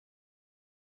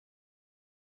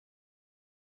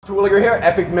Terwilliger here,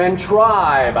 Epic Men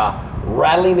Tribe,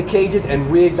 rattling the cages and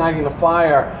reigniting the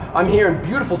fire. I'm here in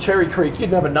beautiful Cherry Creek.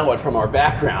 You'd never know it from our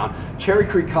background. Cherry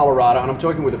Creek, Colorado, and I'm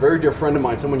talking with a very dear friend of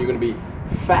mine, someone you're going to be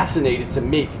fascinated to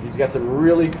meet because he's got some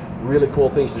really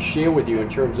cool things to share with you in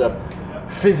terms of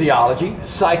physiology,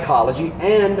 psychology,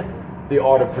 and the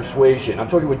art of persuasion. I'm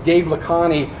talking with Dave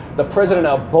Lakhani, the president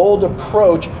of Bold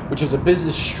Approach, which is a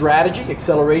business strategy,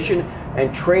 acceleration,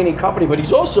 and training company, but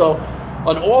he's also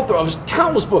an author of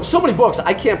countless books, so many books,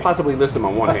 I can't possibly list them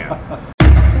on one hand.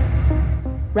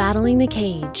 Rattling the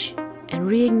cage and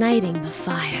reigniting the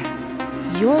fire.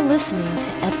 You're listening to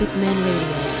Epic Men Radio.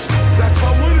 That's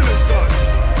how winning is done.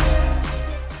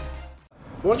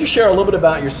 Why don't you share a little bit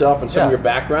about yourself and some of your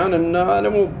background, and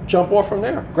then we'll jump off from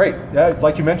there. Great. Yeah,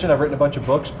 like you mentioned, I've written a bunch of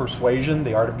books: Persuasion,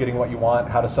 The Art of Getting What You Want,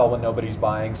 How to Sell When Nobody's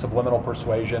Buying, Subliminal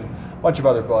Persuasion, a bunch of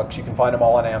other books. You can find them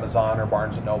all on Amazon or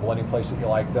Barnes & Noble, any place that you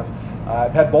like them.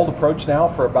 I've had Bold Approach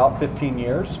now for about 15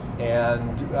 years,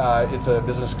 and it's a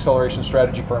business acceleration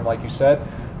strategy firm, like you said.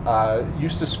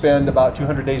 Used to spend about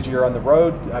 200 days a year on the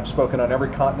road. I've spoken on every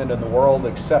continent in the world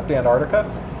except Antarctica.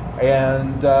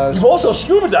 And you've also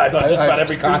scuba dived on just about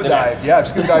every continent. Yeah, I've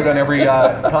scuba dived on every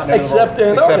continent except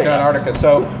Antarctica.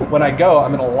 So when I go,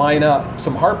 I'm going to line up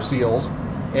some harp seals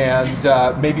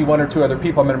and maybe one or two other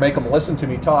people. I'm going to make them listen to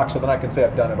me talk, so then I can say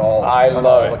I've done it all on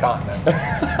all the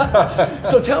continents.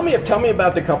 So tell me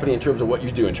about the company in terms of what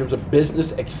you do, in terms of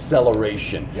business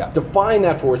acceleration. Yeah. Define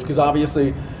that for us, because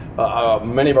obviously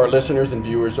many of our listeners and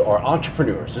viewers are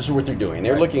entrepreneurs. This is what they're doing.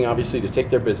 They're looking, obviously, to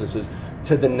take their businesses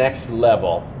to the next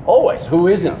level. Always. Who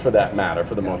isn't, for that matter,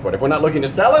 for the most part? If we're not looking to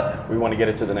sell it, we want to get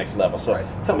it to the next level. So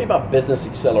tell me about business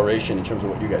acceleration in terms of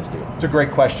what you guys do. It's a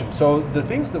great question. So the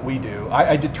things that we do,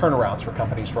 I did turnarounds for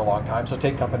companies for a long time. So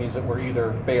take companies that were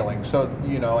either failing, so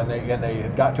and they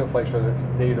had got to a place where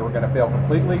they either were going to fail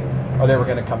completely or they were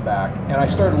going to come back. And I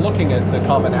started looking at the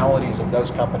commonalities of those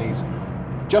companies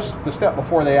just the step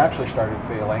before they actually started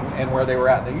failing and where they were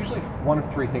at. They usually, one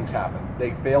of three things happened.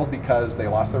 They failed because they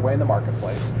lost their way in the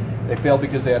marketplace, they failed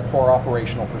because they had poor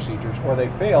operational procedures, or they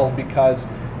failed because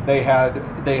they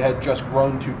had just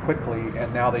grown too quickly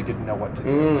and now they didn't know what to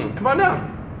do. Come on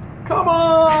down. Come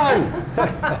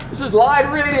on! This is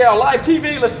live radio, live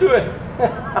TV, let's do it.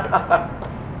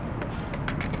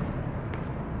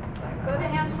 Go to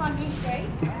Antoine Boucher.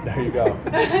 There you go.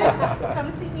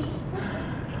 Come see me.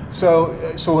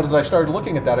 So as I started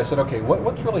looking at that, I said, okay,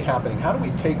 what's really happening? How do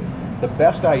we take the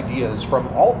best ideas from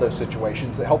all of those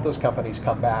situations that help those companies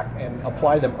come back and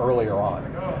apply them earlier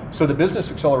on? So the business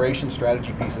acceleration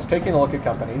strategy piece is taking a look at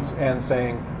companies and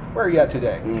saying, where are you at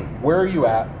today? Where are you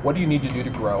at? What do you need to do to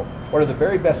grow? What are the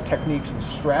very best techniques and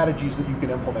strategies that you can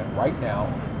implement right now?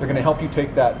 They're going to help you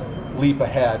take that leap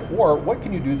ahead. Or what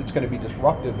can you do that's going to be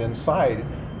disruptive inside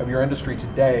of your industry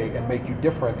today and make you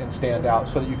different and stand out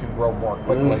so that you can grow more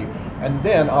quickly? And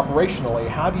then operationally,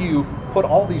 how do you put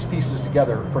all these pieces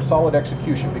together for solid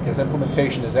execution, because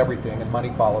implementation is everything and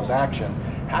money follows action?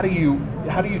 How do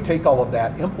you take all of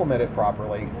that, implement it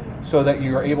properly so that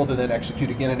you're able to then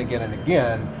execute again and again and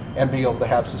again and be able to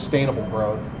have sustainable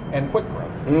growth and quick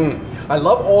growth? I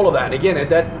love all of that. And again,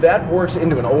 that works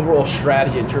into an overall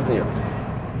strategy in terms of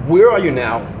where are you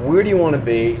now? Where do you want to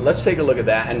be? Let's take a look at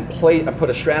that and put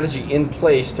a strategy in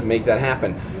place to make that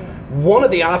happen. One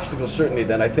of the obstacles, certainly,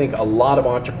 that I think a lot of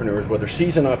entrepreneurs, whether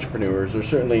seasoned entrepreneurs or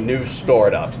certainly new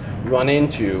startups, run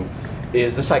into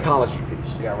is the psychology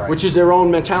piece, which is their own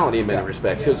mentality in many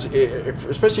respects. So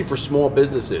especially for small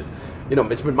businesses,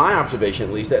 it's been my observation,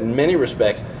 at least, that in many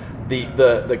respects,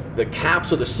 the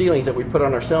caps or the ceilings that we put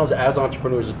on ourselves as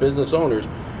entrepreneurs, as business owners,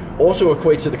 also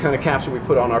equates to the kind of caps that we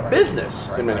put on our business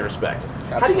in many respects.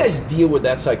 Absolutely. How do you guys deal with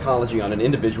that psychology on an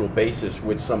individual basis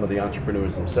with some of the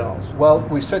entrepreneurs themselves? Well,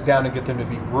 we sit down and get them to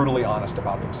be brutally honest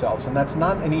about themselves, and that's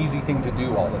not an easy thing to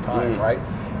do all the time, right?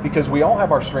 Because we all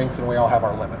have our strengths and we all have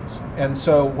our limits. And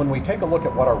so when we take a look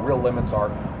at what our real limits are,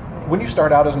 when you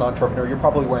start out as an entrepreneur, you're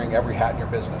probably wearing every hat in your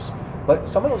business, but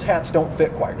some of those hats don't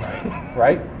fit quite right,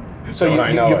 right? So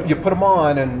you put them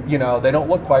on and they don't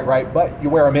look quite right, but you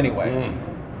wear them anyway.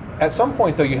 At some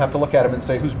point, though, you have to look at them and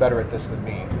say, who's better at this than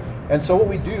me? And so what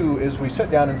we do is we sit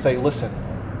down and say, listen,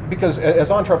 because as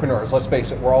entrepreneurs, let's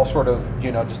face it, we're all sort of,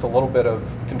 just a little bit of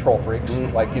control freaks.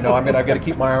 I've got to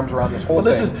keep my arms around this whole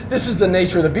thing. This is the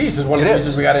nature of the beast. Is one of the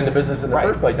reasons we got into business in the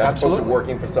first place, as opposed to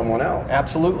working for someone else.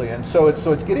 Absolutely. And so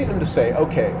it's getting them to say,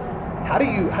 okay, how do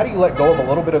you let go of a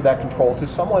little bit of that control to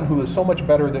someone who is so much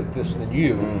better at this than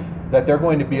you, that they're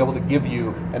going to be able to give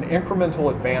you an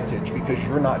incremental advantage because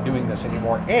you're not doing this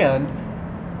anymore? And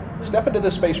step into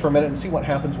this space for a minute and see what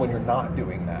happens when you're not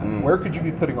doing that. Where could you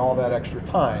be putting all that extra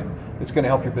time that's going to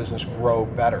help your business grow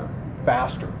better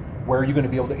faster? Where are you going to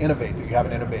be able to innovate that you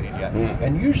haven't innovated yet?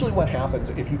 And usually what happens,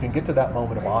 if you can get to that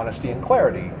moment of honesty and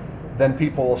clarity, then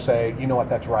people will say, you know what,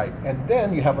 that's right. And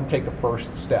then you have them take a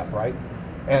first step, right?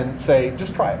 And say,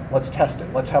 just try it. Let's test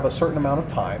it. Let's have a certain amount of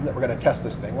time that we're going to test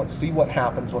this thing. Let's see what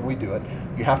happens when we do it.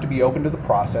 You have to be open to the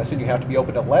process, and you have to be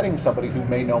open to letting somebody who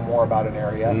may know more about an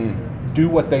area do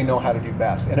what they know how to do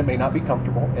best. And it may not be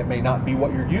comfortable. It may not be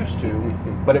what you're used to,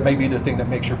 but it may be the thing that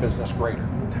makes your business greater.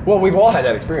 Well, we've all had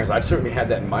that experience. I've certainly had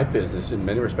that in my business in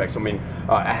many respects. I mean,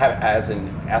 I have, as an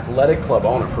athletic club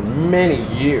owner for many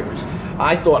years,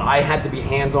 I thought I had to be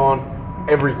hands-on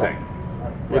everything.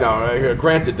 You know,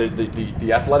 granted,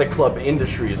 the athletic club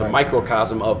industry is a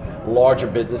microcosm of larger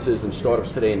businesses and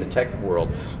startups today in the tech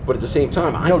world. But at the same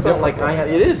time, I felt like I had,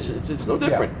 it's no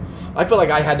different. I felt like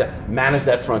I had to manage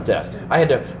that front desk. I had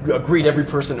to greet every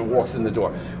person that walks in the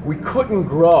door. We couldn't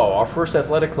grow. Our first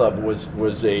athletic club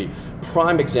was a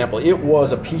prime example. It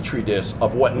was a petri dish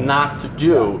of what not to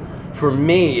do for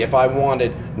me if I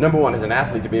wanted, number one, as an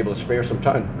athlete, to be able to spare some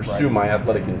time to pursue my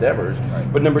athletic endeavors,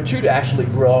 but number two, to actually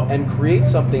grow and create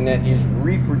something that is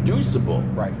reproducible.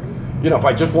 Right. You know, if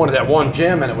I just wanted that one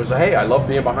gym and it was, hey, I love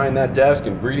being behind that desk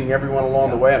and greeting everyone along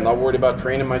the way, I'm not worried about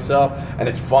training myself, and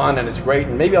it's fun and it's great,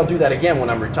 and maybe I'll do that again when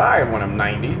I'm retired, when I'm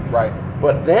 90. Right.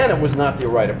 But then it was not the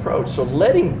right approach. So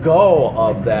letting go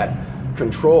of that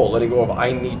control, letting go of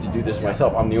I need to do this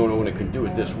myself, I'm the only one who can do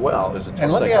it this well, is a tough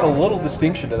And let me add a psychology. little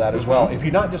distinction to that as well. If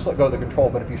you not just let go of the control,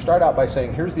 but if you start out by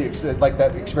saying, here's the, like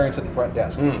that experience at the front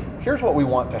desk, here's what we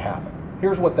want to happen,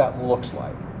 here's what that looks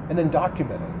like, and then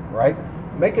document it, right?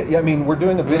 Make it, I mean, we're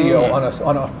doing a video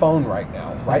on a phone right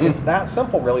now, right? It's that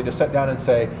simple really to sit down and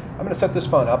say, I'm going to set this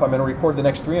phone up, I'm going to record the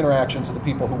next 3 interactions of the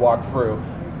people who walk through,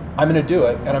 I'm going to do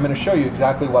it, and I'm going to show you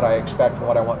exactly what I expect and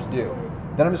what I want to do.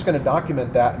 Then I'm just going to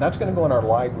document that, and that's going to go in our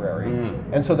library.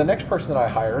 And so the next person that I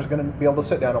hire is going to be able to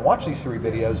sit down and watch these 3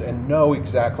 videos and know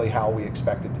exactly how we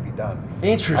expect it to be done.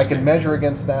 Interesting. I can measure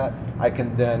against that. I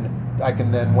can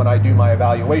then, when I do my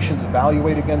evaluations,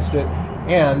 evaluate against it.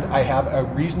 And I have a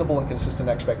reasonable and consistent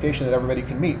expectation that everybody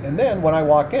can meet. And then when I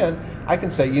walk in, I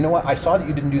can say, you know what, I saw that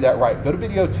you didn't do that right. Go to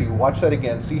video 2, watch that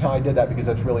again, see how I did that, because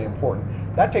that's really important.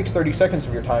 That takes 30 seconds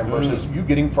of your time versus you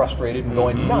getting frustrated and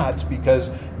going nuts because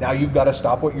now you've got to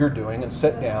stop what you're doing and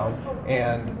sit down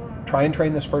and try and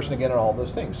train this person again and all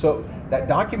those things. So that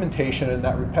documentation and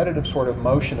that repetitive sort of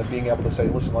motion of being able to say,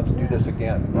 listen, let's do this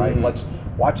again, right? Let's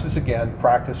watch this again,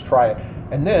 practice, try it.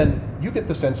 And then you get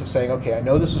the sense of saying, okay, I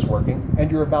know this is working, and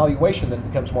your evaluation then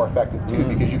becomes more effective too,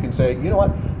 because you can say, you know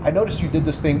what, I noticed you did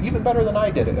this thing even better than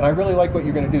I did it, and I really like what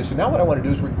you're going to do. So now what I want to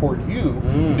do is record you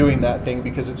doing that thing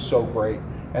because it's so great.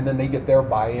 And then they get their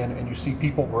buy-in, and you see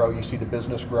people grow, you see the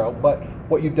business grow. But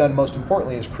what you've done most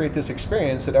importantly is create this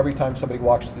experience that every time somebody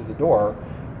walks through the door,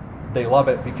 they love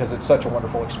it because it's such a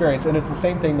wonderful experience. And it's the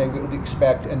same thing they would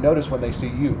expect and notice when they see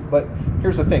you. But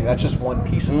here's the thing, that's just one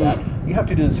piece of that. You have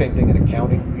to do the same thing in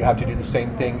accounting. You have to do the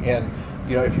same thing in,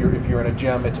 you know, if you're in a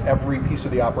gym, it's every piece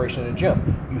of the operation in a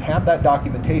gym. You have that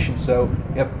documentation, so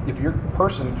if your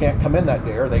person can't come in that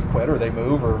day, or they quit, or they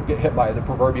move, or get hit by the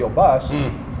proverbial bus,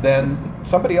 then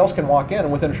somebody else can walk in,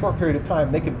 and within a short period of time,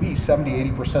 they can be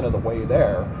 70-80% of the way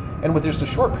there. And with just a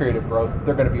short period of growth,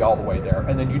 they're going to be all the way there.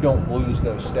 And then you don't lose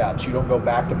those steps. You don't go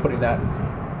back to putting that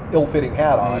ill-fitting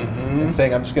hat on and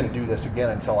saying, I'm just going to do this again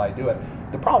until I do it.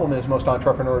 The problem is most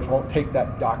entrepreneurs won't take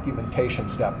that documentation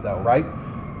step though, right?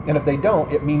 And if they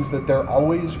don't, it means that they're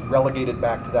always relegated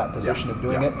back to that position of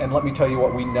doing it. And let me tell you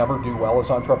what we never do well as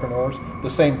entrepreneurs, the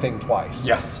same thing twice.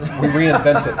 Yes. We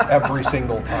reinvent it every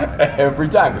single time. Every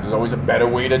time, because there's always a better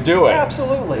way to do it.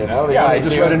 Absolutely. You know, I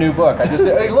just read a new book. I just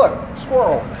did, hey, look,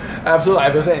 squirrel. Absolutely. I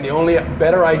was saying the only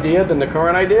better idea than the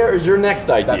current idea is your next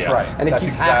idea. That's right. And it That's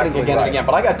keeps happening exactly again and again.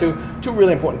 But I got two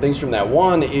really important things from that.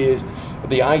 One is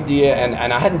the idea,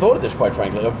 and I hadn't thought of this quite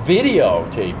frankly, of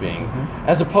videotaping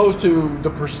as opposed to the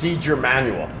procedure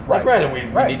manual. Like, granted, we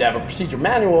need to have a procedure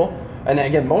manual, and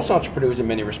again, most entrepreneurs in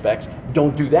many respects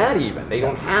don't do that even. They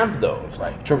don't have those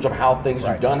in terms of how things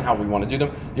are done, how we want to do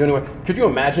them. The only way, could you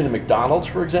imagine a McDonald's,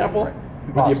 for example,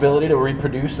 with the ability to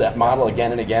reproduce that model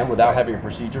again and again without having a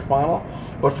procedures model?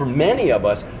 But for many of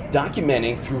us,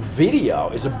 documenting through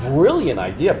video is a brilliant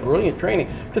idea, brilliant training,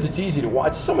 because it's easy to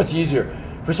watch. It's so much easier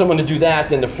for someone to do that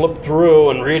than to flip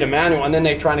through and read a manual, and then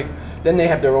they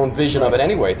have their own vision of it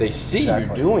anyway. They see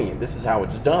you doing it. This is how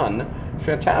it's done. It's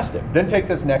fantastic. Then take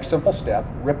this next simple step,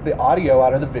 rip the audio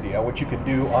out of the video, which you could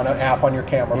do on an app on your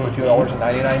camera for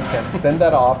 $2.99. Send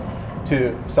that off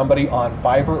to somebody on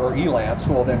Fiverr or Elance,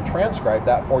 who will then transcribe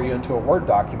that for you into a Word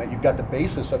document. You've got the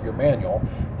basis of your manual,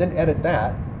 then edit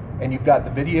that, and you've got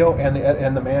the video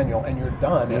and the manual, and you're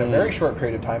done in a very short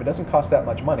period of time. It doesn't cost that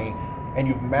much money, and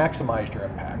you've maximized your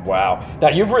impact. Wow. Now,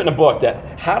 you've written a book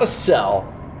that how to sell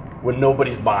when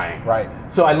nobody's buying. Right.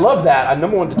 So I love that.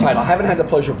 Number one, the title. I haven't had the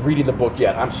pleasure of reading the book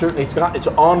yet. I'm certainly it's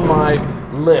on my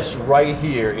list right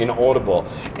here in Audible.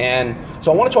 And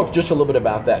so I want to talk just a little bit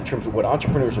about that in terms of what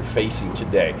entrepreneurs are facing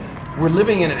today. We're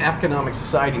living in an economic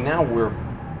society now where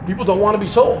people don't want to be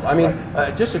sold. I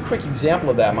mean, just a quick example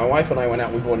of that. My wife and I went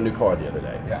out and we bought a new car the other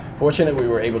day. Yeah. Fortunately, we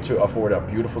were able to afford a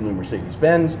beautiful new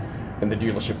Mercedes-Benz, and the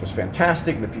dealership was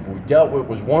fantastic, and the people we dealt with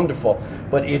was wonderful.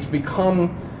 But it's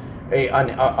become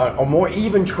a more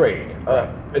even trade.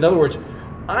 In other words,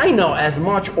 I know as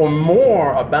much or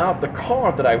more about the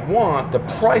car that I want, the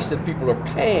price that people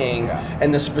are paying,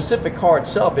 and the specific car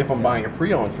itself, if I'm buying a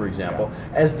pre-owned, for example,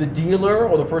 as the dealer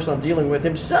or the person I'm dealing with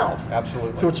himself.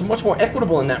 Absolutely. So it's much more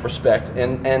equitable in that respect,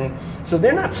 and so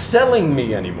they're not selling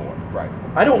me anymore. Right.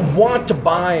 I don't want to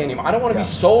buy anymore. I don't want to be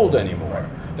sold anymore.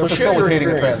 Right. So They're share your facilitating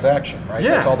a experience. transaction, right?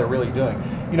 Yeah. That's all they're really doing.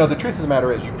 You know, the truth of the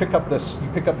matter is, you pick up this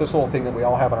little thing that we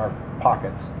all have in our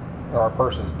pockets or our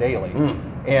purses daily,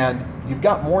 and you've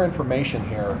got more information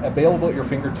here available at your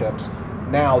fingertips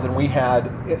now than we had.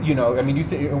 You know, I mean,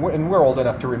 and we're old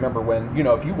enough to remember when, you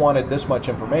know, if you wanted this much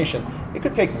information, it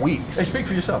could take weeks. Hey, speak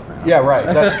for yourself, man. Yeah, right.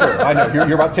 That's true. I know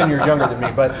you're about 10 years younger than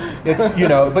me, but it's, you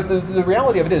know, but the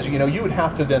reality of it is, you know, you would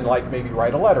have to then like maybe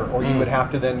write a letter, or you would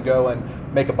have to then go and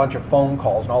make a bunch of phone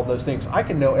calls and all those things. I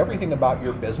can know everything about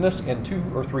your business in 2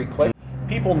 or 3 clicks.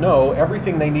 People know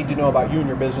everything they need to know about you and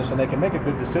your business, and they can make a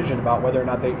good decision about whether or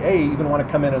not they A, even want to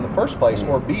come in the first place,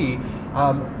 or B,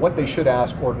 what they should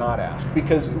ask or not ask.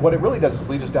 Because what it really does is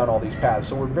lead us down all these paths.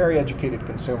 So we're very educated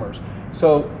consumers.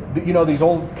 So, you know, these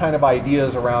old kind of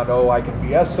ideas around, oh, I can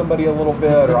BS somebody a little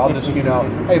bit, or I'll just, you know,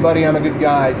 hey buddy, I'm a good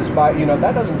guy, just buy, you know,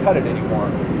 that doesn't cut it anymore.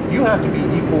 You have to be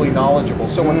equally knowledgeable.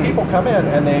 So when people come in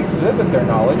and they exhibit their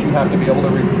knowledge, you have to be able to,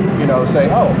 you know, say,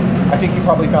 oh, I think you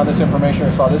probably found this information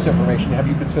or saw this information. Have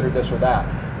you considered this or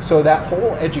that? So that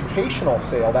whole educational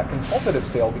sale, that consultative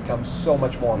sale, becomes so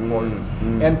much more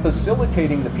important. And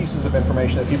facilitating the pieces of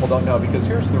information that people don't know, because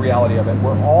here's the reality of it.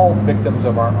 We're all victims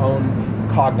of our own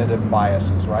cognitive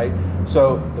biases, right?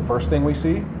 So the first thing we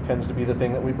see tends to be the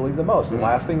thing that we believe the most. The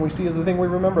last thing we see is the thing we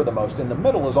remember the most. In the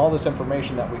middle is all this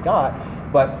information that we got.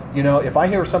 But, you know, if I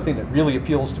hear something that really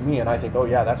appeals to me and I think, oh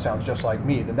yeah, that sounds just like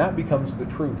me, then that becomes the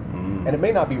truth. And it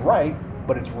may not be right,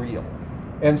 but it's real.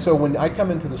 And so when I come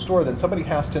into the store, then somebody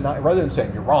has to not, rather than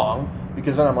saying you're wrong,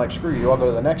 because then I'm like, screw you, I'll go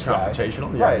to the next guy.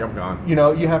 Confrontational? Yeah, Right. I'm gone. You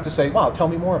know, you have to say, wow, tell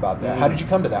me more about that. How did you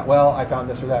come to that? Well, I found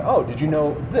this or that. Oh, did you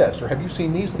know this? Or have you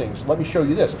seen these things? Let me show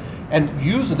you this. And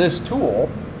use this tool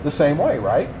the same way,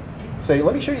 right? Say,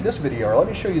 let me show you this video, or let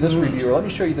me show you this review, or let me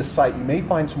show you this site. You may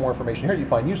find some more information here you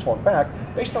find useful. In fact,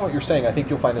 based on what you're saying, I think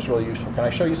you'll find this really useful. Can I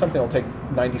show you something that'll take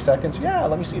 90 seconds? Yeah,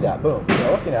 let me see that. Boom.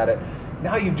 You're looking at it.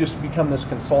 Now you've just become this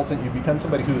consultant. You've become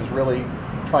somebody who is really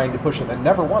trying to push it. And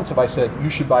never once have I said,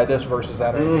 you should buy this versus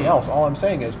that or anything else. All I'm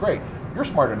saying is, great, you're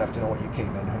smart enough to know what you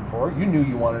came in him for. You knew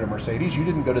you wanted a Mercedes. You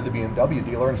didn't go to the BMW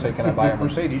dealer and say, can I buy a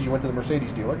Mercedes? You went to the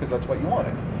Mercedes dealer because that's what you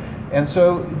wanted. And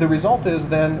so the result is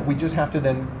then we just have to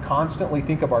then constantly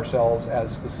think of ourselves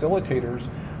as facilitators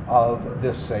of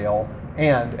this sale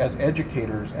and as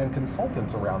educators and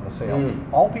consultants around the sale.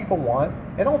 All people want,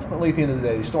 and ultimately at the end of the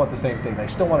day, they still want the same thing. They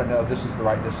still want to know this is the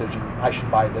right decision. I should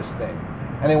buy this thing.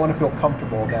 And they want to feel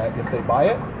comfortable that if they buy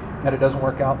it and it doesn't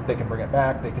work out, they can bring it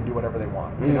back. They can do whatever they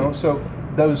want. You know, so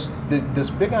this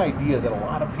big idea that a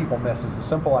lot of people miss is the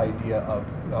simple idea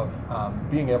of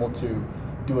being able to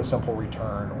do a simple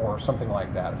return or something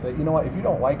like that. If they, you know what, if you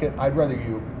don't like it, I'd rather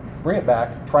you bring it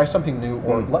back, try something new,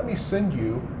 or let me send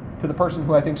you to the person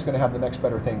who I think is going to have the next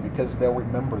better thing, because they'll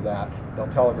remember that,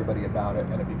 they'll tell everybody about it,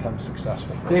 and it becomes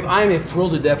successful. Dave, I'm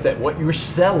thrilled to death that what you're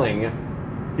selling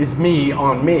is me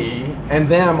on me and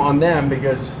them on them,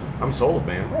 because I'm sold,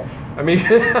 man. Right. I mean,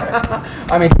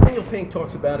 Daniel Pink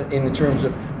talks about it in terms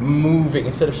of moving.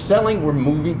 Instead of selling, we're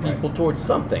moving people towards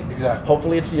something. Exactly.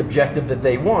 Hopefully it's the objective that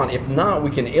they want. If not, we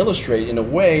can illustrate in a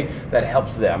way that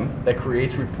helps them, that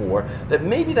creates rapport, that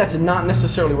maybe that's not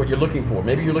necessarily what you're looking for.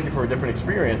 Maybe you're looking for a different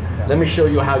experience. Yeah. Let me show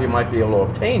you how you might be able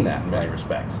to obtain that in many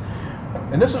respects.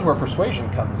 And this is where persuasion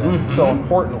comes in so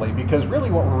importantly, because really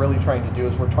what we're really trying to do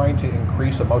is we're trying to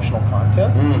increase emotional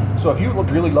content. So if you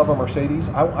really love a Mercedes,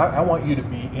 I want you to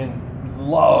be in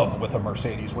love with a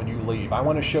Mercedes when you leave. I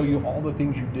want to show you all the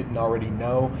things you didn't already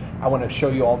know. I want to show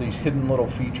you all these hidden little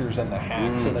features and the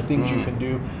hacks and the things you can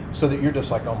do, so that you're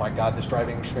just like, oh my God, this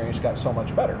driving experience got so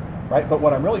much better, right? But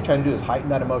what I'm really trying to do is heighten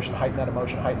that emotion,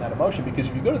 because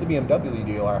if you go to the BMW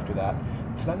dealer after that,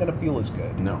 it's not going to feel as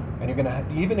good. No. And you're going to,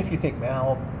 even if you think,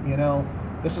 well, you know,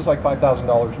 this is like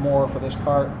 $5,000 more for this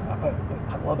car.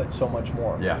 I love it so much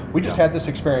more. Yeah. We just had this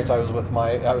experience. I was with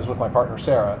my partner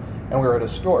Sarah, and we were at a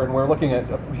store, and we were looking at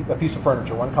a piece of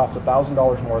furniture. One cost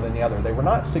 $1,000 more than the other. They were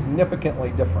not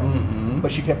significantly different,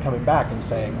 but she kept coming back and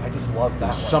saying, "I just love that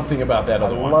one. Something about that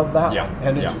other one. I love that Yeah. one."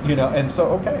 And it's, and so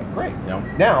okay, great. Yeah.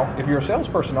 Now, if you're a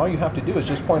salesperson, all you have to do is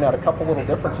just point out a couple little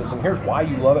differences, and here's why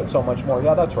you love it so much more.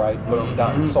 Yeah, that's right. Boom,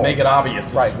 done. Sold. Make it obvious.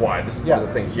 This Right. is why. This is Yeah. one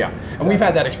of the things. Yeah. And we've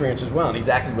had that experience as well, and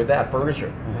exactly with that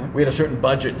furniture. We had a certain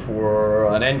budget for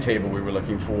an end table we were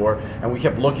looking for, and we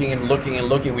kept looking and looking and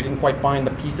looking. We didn't quite find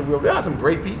the piece that we were. Some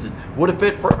great pieces. Would have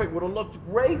fit perfect. Would have looked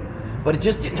great, but it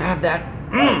just didn't have that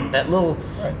that little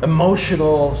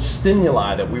emotional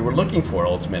stimuli that we were looking for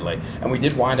ultimately. And we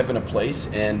did wind up in a place,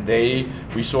 and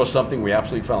we saw something we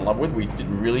absolutely fell in love with. We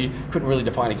couldn't really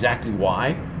define exactly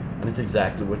why. And it's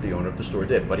exactly what the owner of the store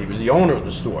did. But he was the owner of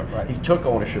the store. Right. He took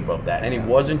ownership of that, and he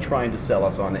wasn't trying to sell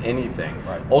us on anything.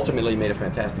 Right. Ultimately, he made a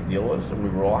fantastic deal with us, and we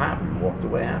were all happy. We walked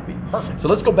away happy. Perfect. So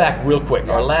let's go back real quick.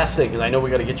 Yeah. Our last thing, because I know we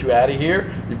got to get you out of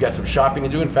here. You've got some shopping to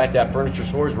do. In fact, that furniture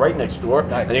store is right next door,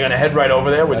 Nice. and you're going to head right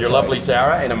over there with That's your right. lovely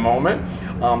Sarah in a moment.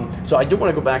 So I do want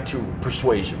to go back to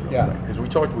persuasion real Yeah. quick,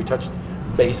 because we touched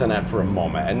base on that for a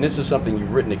moment, and this is something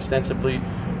you've written extensively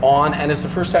on, and it's the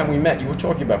first time we met. You were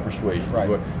talking about persuasion. Right.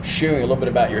 You were sharing a little bit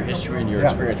about your history and your Yeah.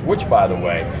 experience, which, by the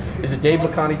way, is it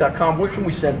davelacani.com? Where can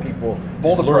we send people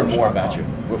to learn more about you?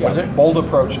 What was it?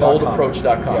 Boldapproach.com.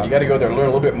 Boldapproach.com. Yeah. You got to go there and learn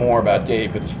a little bit more about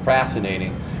Dave, because it's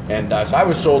fascinating. And so I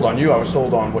was sold on you. I was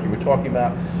sold on what you were talking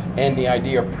about and the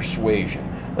idea of persuasion.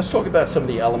 Let's talk about some of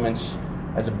the elements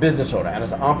as a business owner and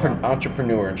as an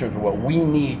entrepreneur in terms of what we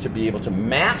need to be able to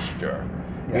master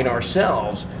in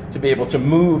ourselves to be able to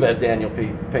move, as Daniel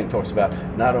Payne talks about,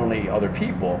 not only other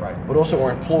people, but also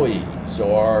our employees,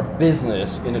 so our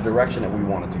business in a direction that we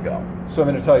want it to go. So I'm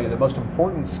going to tell you the most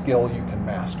important skill you can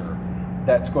master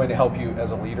that's going to help you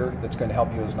as a leader, that's going to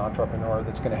help you as an entrepreneur,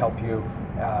 that's going to help you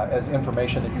as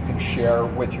information that you can share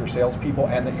with your salespeople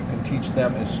and that you can teach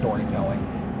them is storytelling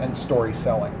and story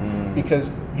selling. Because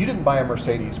you didn't buy a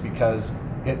Mercedes because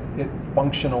it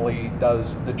functionally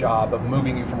does the job of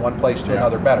moving you from one place to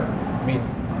another better. I mean,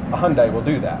 a Hyundai will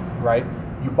do that, right?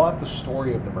 You bought the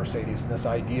story of the Mercedes and this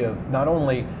idea of not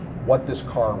only what this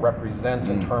car represents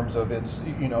in terms of its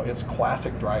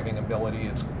classic driving ability,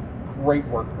 its great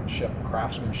workmanship,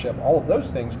 craftsmanship, all of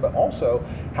those things, but also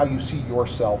how you see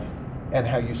yourself and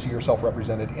how you see yourself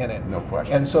represented in it. No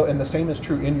question. And the same is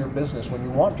true in your business. When you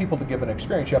want people to give an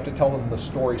experience, you have to tell them the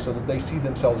story so that they see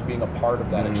themselves being a part of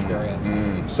that experience.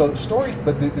 So stories,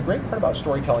 but the great part about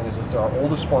storytelling is it's our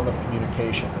oldest form of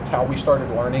communication. It's how we started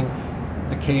learning.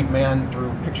 The caveman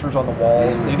drew pictures on the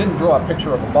walls. They didn't draw a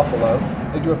picture of a buffalo,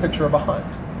 they drew a picture of a hunt,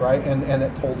 right? And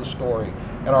it told a story.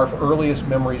 And our earliest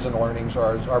memories and learnings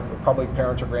are probably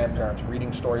parents or grandparents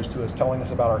reading stories to us, telling us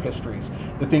about our histories.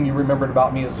 The thing you remembered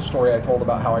about me is the story I told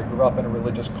about how I grew up in a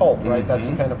religious cult, right? That's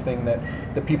the kind of thing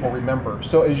that people remember.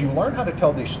 So as you learn how to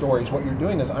tell these stories, what you're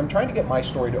doing is I'm trying to get my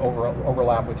story to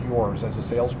overlap with yours as a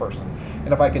salesperson.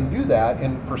 And if I can do that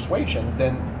in persuasion,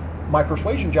 then my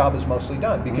persuasion job is mostly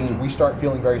done because we start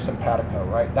feeling very simpatico,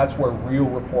 right? That's where real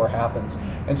rapport happens.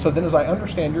 And so then as I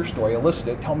understand your story, elicit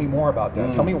it, tell me more about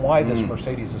that. Tell me why this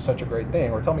Mercedes is such a great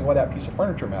thing, or tell me why that piece of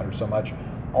furniture matters so much.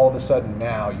 All of a sudden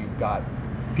now you've got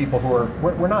people who are,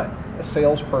 we're not a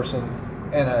salesperson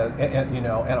and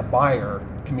a buyer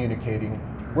communicating.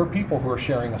 We're people who are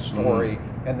sharing a story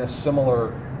and this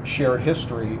similar shared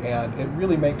history, and it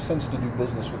really makes sense to do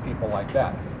business with people like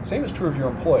that. Same is true of your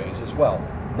employees as well.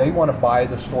 They want to buy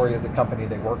the story of the company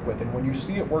they work with, and when you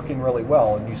see it working really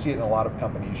well, and you see it in a lot of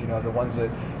companies, the ones that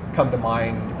come to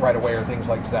mind right away are things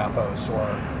like Zappos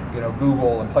or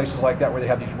Google and places like that where they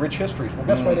have these rich histories. Well,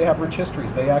 guess why they have rich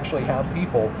histories? They actually have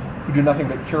people who do nothing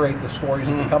but curate the stories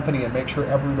of the company and make sure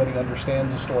everybody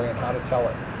understands the story and how to tell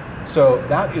it. So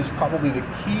that is probably the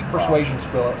key persuasion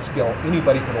skill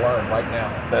anybody can learn right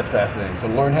now. That's fascinating. So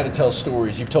learn how to tell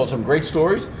stories. You've told some great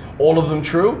stories, all of them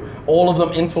true, all of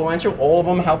them influential, all of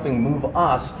them helping move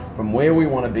us from where we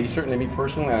want to be, certainly me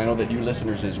personally, and I know that you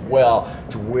listeners as well,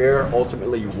 to where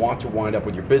ultimately you want to wind up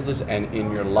with your business and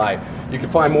in your life. You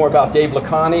can find more about Dave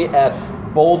Lacani at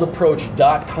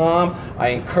boldapproach.com. I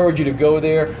encourage you to go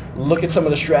there, look at some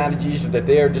of the strategies that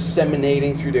they're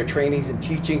disseminating through their trainings and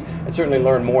teachings, and certainly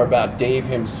learn more about Dave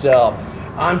himself.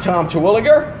 I'm Tom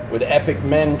Terwilliger with Epic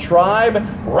Men Tribe,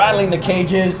 rattling the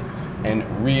cages and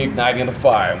reigniting the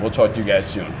fire. We'll talk to you guys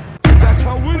soon. That's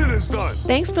how winning is done.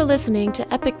 Thanks for listening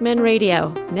to Epic Men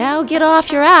Radio. Now get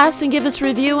off your ass and give us a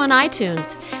review on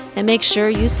iTunes. And make sure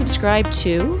you subscribe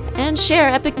to and share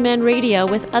Epic Men Radio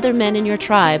with other men in your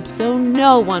tribe so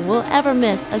no one will ever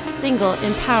miss a single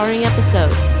empowering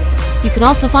episode. You can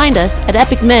also find us at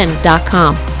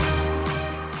epicmen.com.